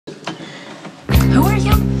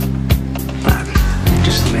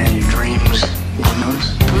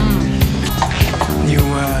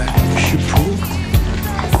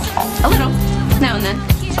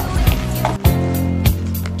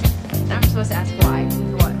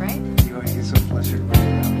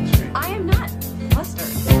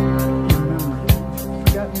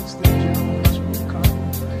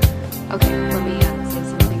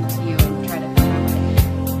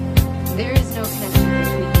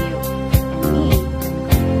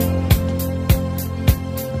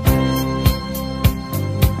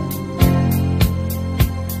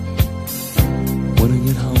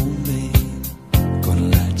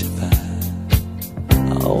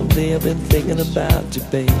been thinking about you,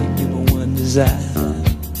 babe. You're my one desire.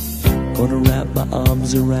 Gonna wrap my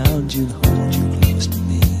arms around you and hold you close to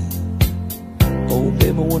me. Oh,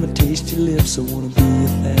 babe, I wanna taste your lips. I wanna be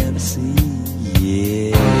your fantasy.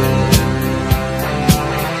 Yeah.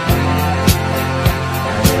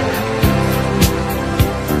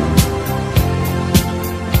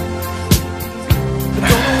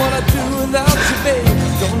 Without you, babe,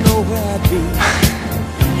 don't know where I'd be.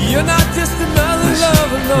 You're not just another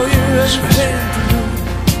lover, no, you're everything to me.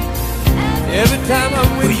 Every time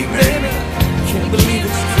I'm with you, baby, I can't believe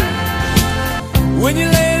it's true. When you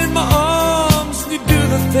lay in my arms and you do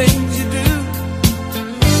the things you do,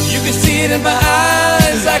 you can see it in my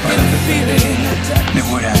eyes, I can feel it in your touch.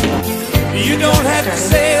 You don't have to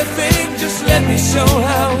say a thing, just let me show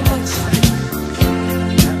how much I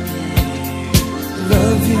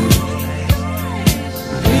love you.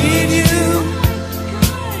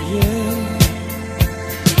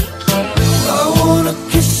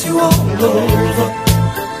 Kiss you all over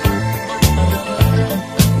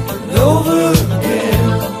and over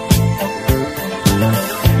again.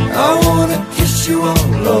 I wanna kiss you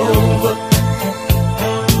all over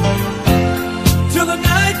till the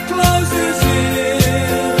night closes in.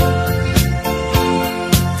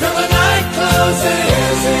 Till the night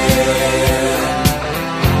closes in.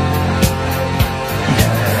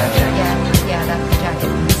 Yeah, that's the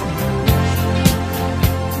jacket.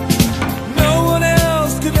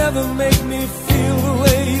 Never make me feel the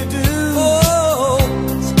way you do. Oh,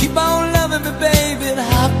 so keep on loving me, baby, and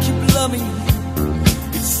I'll keep loving you.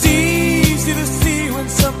 It's easy to see when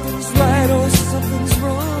something's right or something's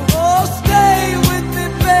wrong. Oh, stay with me,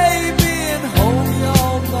 baby, and hold me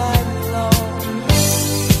all night long.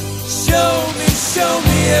 Show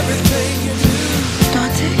me everything you do.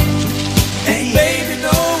 Dante? Hey. Baby,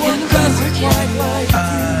 no one does it quite like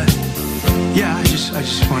you. Yeah, I just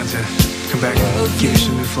wanted to come back and give you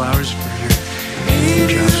some new flowers for your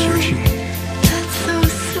job searching. That's so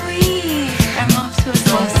sweet. I'm off to a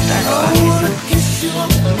slow start. I wanna kiss you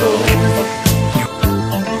all over.